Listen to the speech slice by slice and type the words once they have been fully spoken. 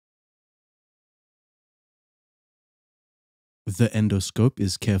The endoscope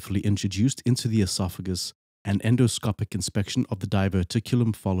is carefully introduced into the esophagus, and endoscopic inspection of the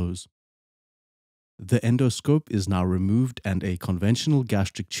diverticulum follows. The endoscope is now removed and a conventional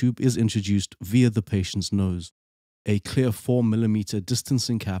gastric tube is introduced via the patient's nose. A clear 4 mm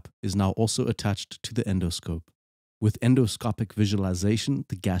distancing cap is now also attached to the endoscope. With endoscopic visualization,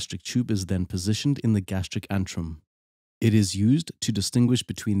 the gastric tube is then positioned in the gastric antrum. It is used to distinguish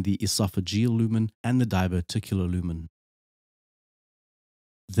between the esophageal lumen and the diverticular lumen.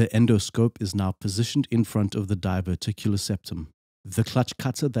 The endoscope is now positioned in front of the diverticular septum. The clutch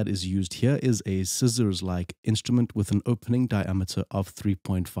cutter that is used here is a scissors-like instrument with an opening diameter of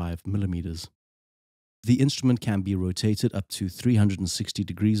 3.5 mm. The instrument can be rotated up to 360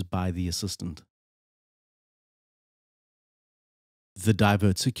 degrees by the assistant. The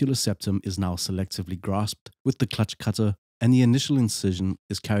diverticular septum is now selectively grasped with the clutch cutter, and the initial incision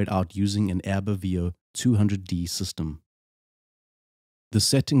is carried out using an Vio 200D system. The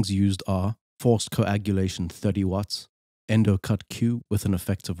settings used are forced coagulation 30 watts, endo cut Q with an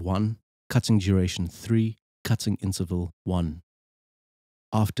effect of 1, cutting duration 3, cutting interval 1.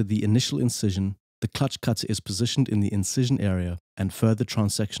 After the initial incision, the clutch cutter is positioned in the incision area and further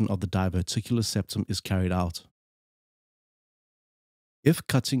transection of the diverticular septum is carried out. If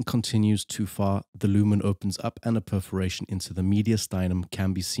cutting continues too far, the lumen opens up and a perforation into the mediastinum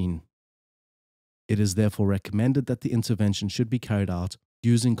can be seen. It is therefore recommended that the intervention should be carried out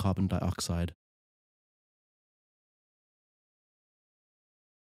using carbon dioxide.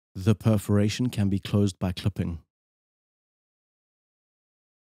 The perforation can be closed by clipping.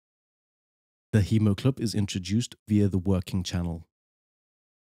 The hemoclip is introduced via the working channel.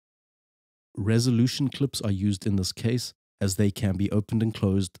 Resolution clips are used in this case as they can be opened and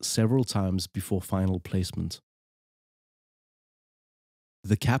closed several times before final placement.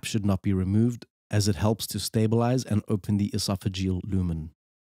 The cap should not be removed as it helps to stabilize and open the esophageal lumen.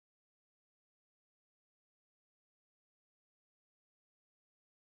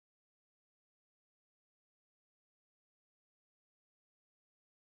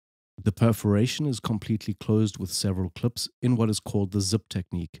 The perforation is completely closed with several clips in what is called the zip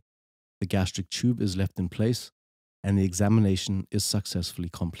technique. The gastric tube is left in place and the examination is successfully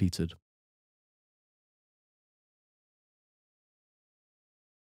completed.